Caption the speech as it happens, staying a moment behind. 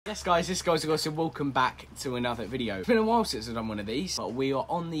Yes guys, this guy's got so welcome back to another video. It's been a while since I've done one of these, but we are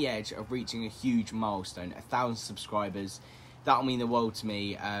on the edge of reaching a huge milestone, 1,000 subscribers. That'll mean the world to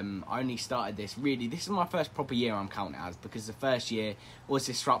me. I only started this, this is my first proper year I'm counting it as, because the first year was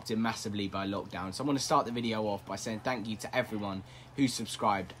disrupted massively by lockdown. So I'm going to start the video off by saying thank you to everyone who's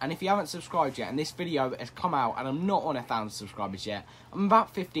subscribed. And if you haven't subscribed yet, and this video has come out and I'm not on 1,000 subscribers yet, I'm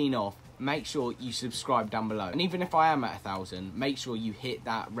about 15 off, make sure you subscribe down below. And even if I am at 1,000, make sure you hit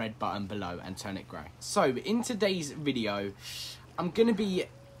that red button below and turn it grey. So in today's video, I'm going to be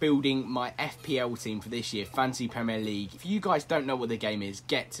building my FPL team for this year, Fantasy Premier League. If you guys don't know what the game is,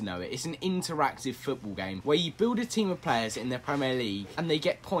 get to know it. It's an interactive football game where you build a team of players in the Premier League and they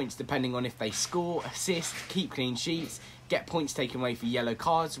get points depending on if they score, assist, keep clean sheets, get points taken away for yellow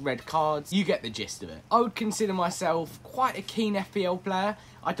cards, red cards. You get the gist of it. I would consider myself quite a keen FPL player.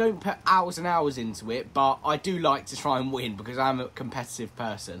 I don't put hours and hours into it, but I do like to try and win because I'm a competitive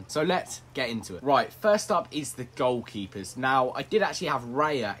person. So let's get into it. Right, first up is the goalkeepers. Now, I did actually have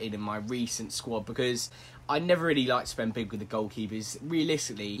Raya in my recent squad because I never really like to spend big with the goalkeepers.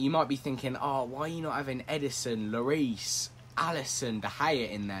 Realistically, you might be thinking, oh, why are you not having Edison, Lloris, Alisson, De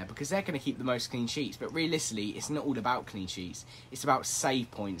Gea in there, because they're going to keep the most clean sheets. But realistically, it's not all about clean sheets, it's about save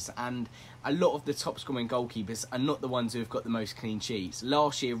points, and a lot of the top scoring goalkeepers are not the ones who have got the most clean sheets.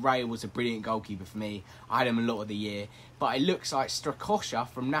 Last year, Raya was a brilliant goalkeeper for me. I had him a lot of the year, but it looks like Strakosha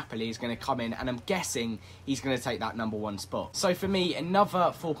from Napoli is going to come in, and I'm guessing he's going to take that #1 spot. So for me,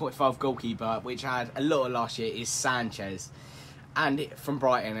 another 4.5 goalkeeper, which I had a lot of last year, is Sanchez, and from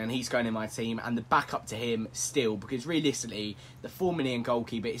Brighton, and he's going in my team, and the backup to him still, because realistically the 4 million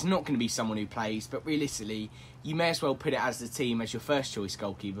goalkeeper is not going to be someone who plays, but realistically you may as well put it as the team as your first choice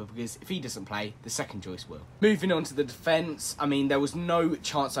goalkeeper, because if he doesn't play, the second choice will. Moving on to the defence, I mean, there was no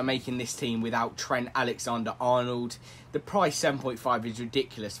chance I'm making this team without Trent Alexander-Arnold. The price 7.5 is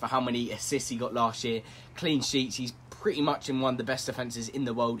ridiculous for how many assists he got last year, clean sheets. He's pretty much in one of the best defences in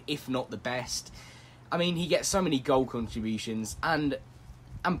the world, if not the best. I mean, he gets so many goal contributions and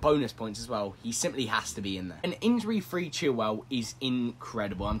bonus points as well. He simply has to be in there. An injury-free Chilwell is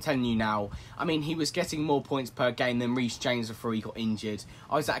incredible. I'm telling you now. I mean, he was getting more points per game than Reece James before he got injured.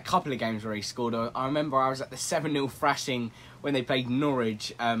 I was at a couple of games where he scored. I remember I was at the 7-0 thrashing when they played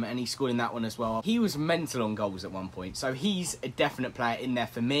Norwich, and he scored in that one as well. He was mental on goals at one point, so he's a definite player in there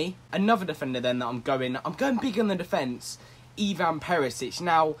for me. Another defender then that I'm going big on the defence, Ivan Perisic.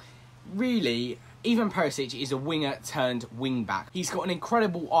 Now, really, Ivan Perisic is a winger turned wing back. He's got an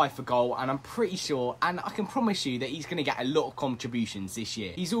incredible eye for goal, and I'm pretty sure, and I can promise you, that he's going to get a lot of contributions this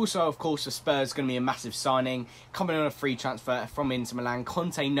year. He's also, of course, for Spurs, going to be a massive signing, coming on a free transfer from Inter Milan.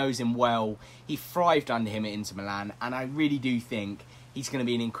 Conte knows him well. He thrived under him at Inter Milan, and I really do think he's going to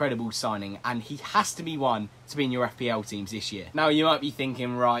be an incredible signing, and he has to be one to be in your FPL teams this year. Now, you might be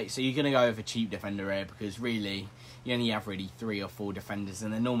thinking, right, so you're going to go with a cheap defender here, because really, you only have really 3 or 4 defenders,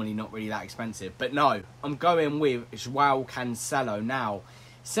 and they're normally not really that expensive. But no, I'm going with João Cancelo now.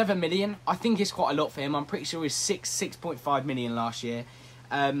 7 million, I think it's quite a lot for him. I'm pretty sure he was 6.5 million last year.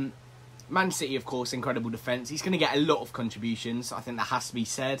 Man City, of course, incredible defence. He's going to get a lot of contributions. I think that has to be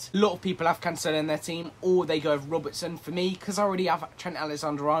said. A lot of people have Cancelo in their team, or they go with Robertson. For me, because I already have Trent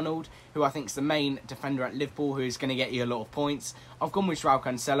Alexander-Arnold, who I think is the main defender at Liverpool, who is going to get you a lot of points, I've gone with João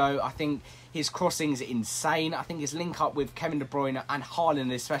Cancelo. I think his crossings are insane. I think his link up with Kevin De Bruyne and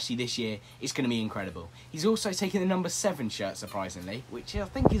Haaland, especially this year, is going to be incredible. He's also taken the #7 shirt, surprisingly, which I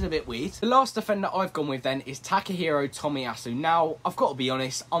think is a bit weird. The last defender I've gone with then is Takahiro Tomiyasu. Now, I've got to be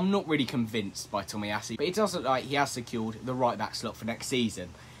honest, I'm not really convinced by Tomiyasu, but it does look like he has secured the right back slot for next season.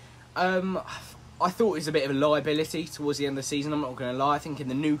 I thought it was a bit of a liability towards the end of the season, I'm not going to lie. I think in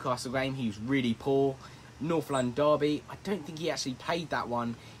the Newcastle game he was really poor. North London derby, I don't think he actually played that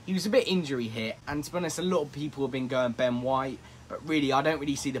one. He was a bit injury hit, and to be honest, a lot of people have been going Ben White, but really, I don't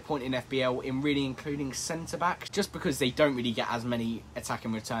really see the point in FPL in really including centre-backs, just because they don't really get as many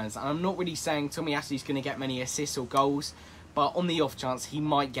attacking returns. And I'm not really saying Tomiyasu's going to get many assists or goals, but on the off chance, he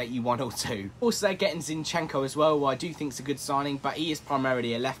might get you 1 or 2. Also, they're getting Zinchenko as well, who I do think is a good signing, but he is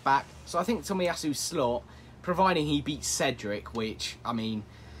primarily a left-back. So I think Tomiyasu's slot, providing he beats Cedric, which, I mean,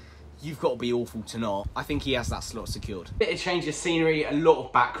 you've got to be awful to not, I think he has that slot secured. Bit of change of scenery, a lot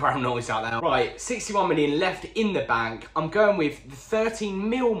of background noise out there. Right, 61 million left in the bank. I'm going with the 13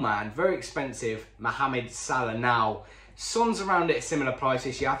 mil man, very expensive, Mohamed Salah. Now, Son's around at a similar price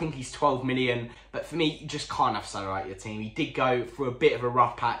this year. I think he's 12 million, but for me, you just can't have Salah at your team. He did go through a bit of a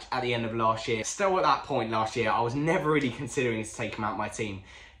rough patch at the end of last year. Still at that point last year, I was never really considering to take him out of my team,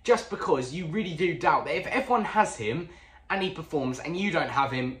 just because you really do doubt that if everyone has him, and he performs and you don't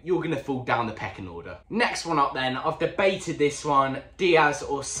have him, you're going to fall down the pecking order. Next one up then, I've debated this one, Diaz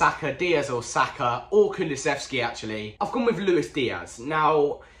or Saka, or Kulusevski actually. I've gone with Luis Diaz.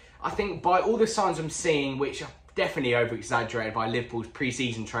 Now, I think by all the signs I'm seeing, which are definitely over-exaggerated by Liverpool's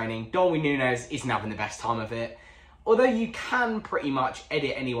pre-season training, Darwin Núñez isn't having the best time of it. Although you can pretty much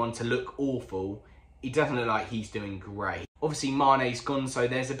edit anyone to look awful, it doesn't look like he's doing great. Obviously, Mane's gone, so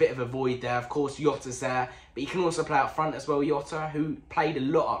there's a bit of a void there. Of course, Jota's there, but he can also play up front as well, Jota, who played a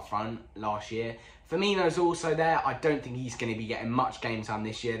lot up front last year. Firmino's also there. I don't think he's going to be getting much game time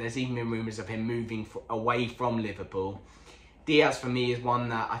this year. There's even been rumours of him moving away from Liverpool. Diaz, for me, is one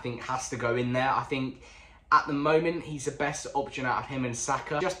that I think has to go in there. I think at the moment, he's the best option out of him and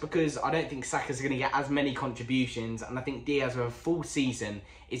Saka, just because I don't think Saka's going to get as many contributions, and I think Diaz with a full season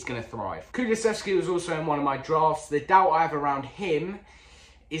is going to thrive. Kulusevski was also in one of my drafts. The doubt I have around him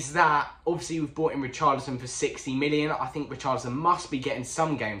is that, obviously, we've bought in Richarlison for 60 million. I think Richarlison must be getting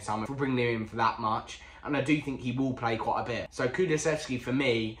some game time if we're bringing him in for that much, and I do think he will play quite a bit. So Kulusevski, for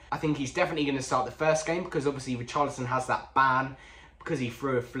me, I think he's definitely going to start the first game, because obviously Richarlison has that ban, because he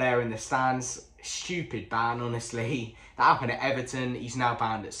threw a flare in the stands. Stupid ban, honestly. That happened at Everton. He's now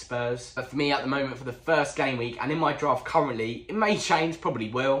banned at Spurs. But for me, at the moment, for the first game week, and in my draft currently, it may change, probably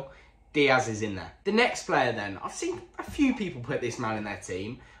will, Diaz is in there. The next player then, I've seen a few people put this man in their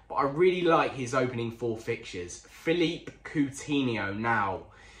team, but I really like his opening 4 fixtures. Philippe Coutinho. Now,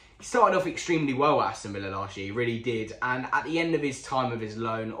 he started off extremely well at Aston Villa last year, he really did. And at the end of his time of his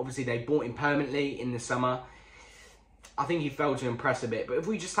loan, obviously they bought him permanently in the summer. I think he failed to impress a bit, but if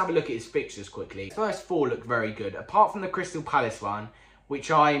we just have a look at his fixtures quickly, the first 4 look very good, apart from the Crystal Palace one, which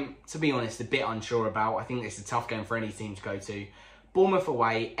I'm, to be honest, a bit unsure about. I think it's a tough game for any team to go to. Bournemouth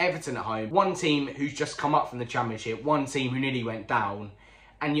away, Everton at home, one team who's just come up from the Championship, one team who nearly went down,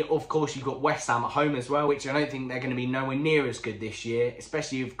 and of course you've got West Ham at home as well, which I don't think they're going to be nowhere near as good this year,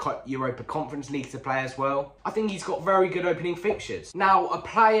 especially with Europa Conference League to play as well. I think he's got very good opening fixtures. Now, a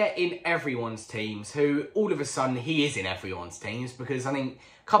player in everyone's teams who, all of a sudden, he is in everyone's teams, because I think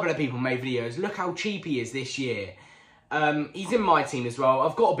a couple of people made videos, look how cheap he is this year. He's in my team as well.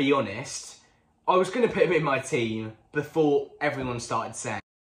 I've got to be honest, I was going to put him in my team before everyone started saying.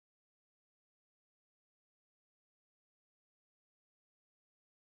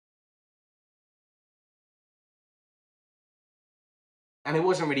 And it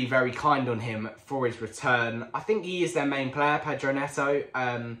wasn't really very kind on him for his return. I think he is their main player, Pedro Neto,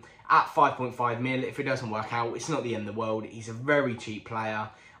 at 5.5 mil. If it doesn't work out, it's not the end of the world. He's a very cheap player.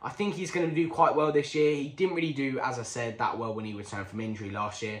 I think he's going to do quite well this year. He didn't really do, as I said, that well when he returned from injury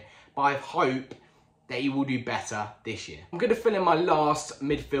last year. But I hope that he will do better this year. I'm going to fill in my last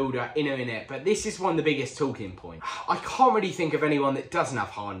midfielder in a minute, but this is one of the biggest talking points. I can't really think of anyone that doesn't have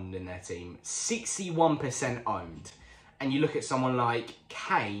Haaland in their team. 61% owned. And you look at someone like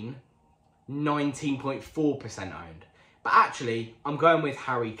Kane, 19.4% owned. But actually, I'm going with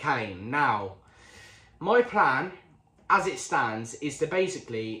Harry Kane. Now, my plan, as it stands, is to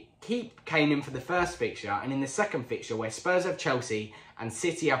basically keep Kane in for the first fixture, and in the second fixture, where Spurs have Chelsea and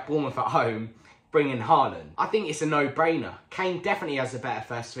City have Bournemouth at home, bring in Haaland. I think it's a no-brainer. Kane definitely has a better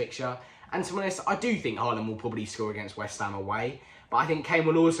first fixture, and to be honest, I do think Haaland will probably score against West Ham away. But I think Kane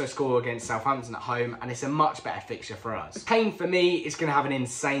will also score against Southampton at home, and it's a much better fixture for us. Kane, for me, is going to have an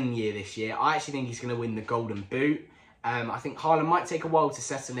insane year this year. I actually think he's going to win the Golden Boot. I think Haaland might take a while to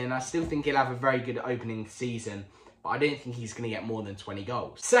settle in. I still think he'll have a very good opening season, but I don't think he's going to get more than 20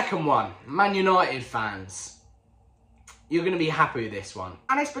 goals. Second one, Man United fans. You're going to be happy with this one.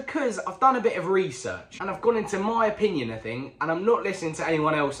 And it's because I've done a bit of research, and I've gone into my opinion, I think, and I'm not listening to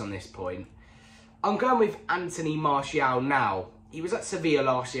anyone else on this point. I'm going with Anthony Martial now. He was at Sevilla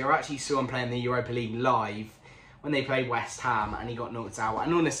last year. I actually saw him playing the Europa League live when they played West Ham and he got knocked out.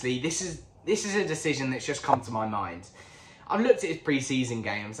 And honestly, this is a decision that's just come to my mind. I've looked at his pre-season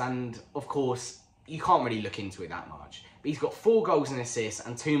games and, of course, you can't really look into it that much. But he's got 4 goals and assists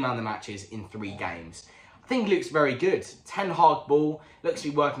and 2 man of the matches in 3 games. I think he looks very good. Ten Hag ball, looks to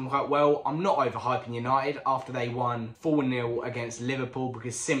be working quite well. I'm not overhyping United after they won 4-0 against Liverpool,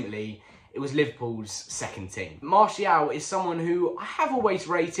 because simply it was Liverpool's second team. Martial is someone who I have always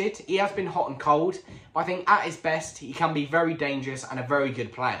rated. He has been hot and cold, but I think at his best, he can be very dangerous and a very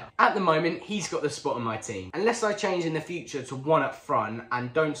good player. At the moment, he's got the spot on my team. Unless I change in the future to 1 up front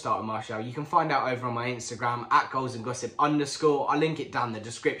and don't start with Martial, you can find out over on my Instagram, @goalsandgossip_. I'll link it down in the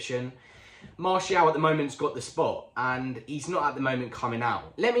description. Martial at the moment's got the spot, and he's not at the moment coming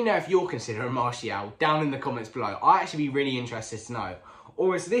out. Let me know if you're considering Martial down in the comments below. I'd actually be really interested to know.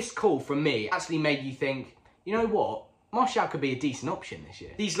 Or has this call from me actually made you think, you know what, Martial could be a decent option this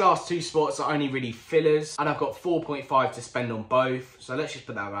year. These last two spots are only really fillers, and I've got 4.5 to spend on both, so let's just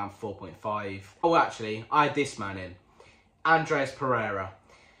put that around 4.5. Oh, actually, I had this man in, Andreas Pereira.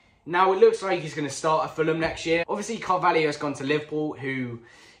 Now, it looks like he's going to start at Fulham next year. Obviously, Carvalho has gone to Liverpool,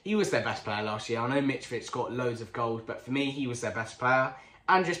 he was their best player last year. I know Mitrovic got loads of goals, but for me, he was their best player.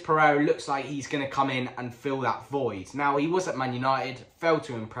 Andreas Pereira looks like he's going to come in and fill that void. Now, he was at Man United, failed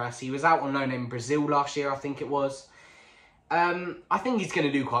to impress. He was out on loan in Brazil last year, I think it was. I think he's going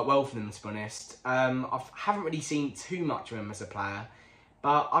to do quite well for them, to be honest. I haven't really seen too much of him as a player,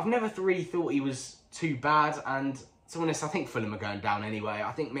 but I've never really thought he was too bad, and to be honest, I think Fulham are going down anyway.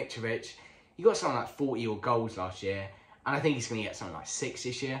 I think Mitrovic, he got something like 40 odd goals last year, and I think he's going to get something like 6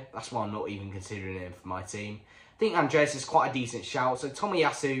 this year. That's why I'm not even considering him for my team. I think Andreas is quite a decent shout. So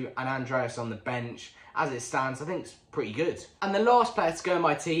Tomiyasu and Andreas on the bench, as it stands, I think it's pretty good. And the last player to go in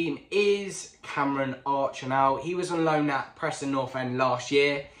my team is Cameron Archer. Now, he was on loan at Preston North End last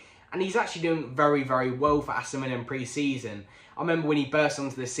year, and he's actually doing very, very well for Aston Villa in pre-season. I remember when he burst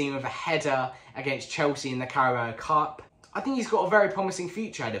onto the scene with a header against Chelsea in the Carabao Cup. I think he's got a very promising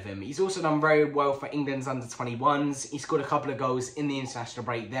future ahead of him. He's also done very well for England's under-21s. He scored a couple of goals in the international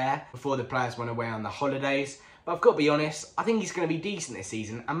break there before the players went away on the holidays. But I've got to be honest, I think he's going to be decent this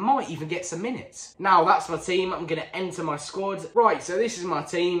season and might even get some minutes. Now, that's my team. I'm going to enter my squad. Right, so this is my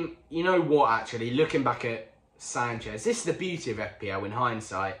team. You know what, actually, looking back at Sanchez, this is the beauty of FPL in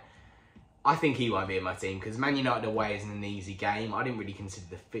hindsight. I think he won't be in my team because Man United away isn't an easy game. I didn't really consider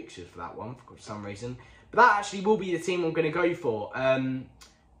the fixtures for that one for some reason. But that actually will be the team I'm going to go for.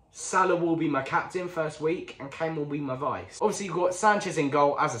 Salah will be my captain first week and Kane will be my vice. Obviously, you've got Sanchez in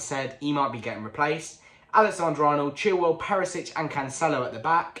goal. As I said, he might be getting replaced. Alexander-Arnold, Chilwell, Perisic and Cancelo at the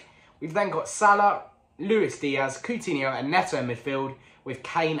back. We've then got Salah, Luis Diaz, Coutinho and Neto in midfield with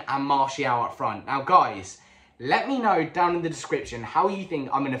Kane and Martial up front. Now, guys, let me know down in the description how you think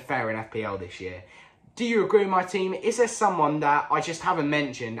I'm going to fare in FPL this year. Do you agree with my team? Is there someone that I just haven't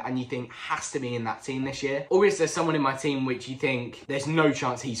mentioned and you think has to be in that team this year? Or is there someone in my team which you think there's no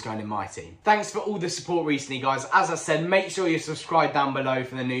chance he's going in my team? Thanks for all the support recently, guys. As I said, make sure you subscribe down below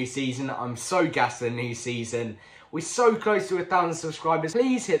for the new season. I'm so gassed for the new season. We're so close to 1,000 subscribers.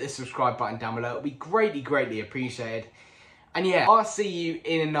 Please hit the subscribe button down below. It'll be greatly, greatly appreciated. And yeah, I'll see you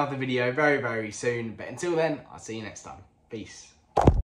in another video very, very soon. But until then, I'll see you next time. Peace.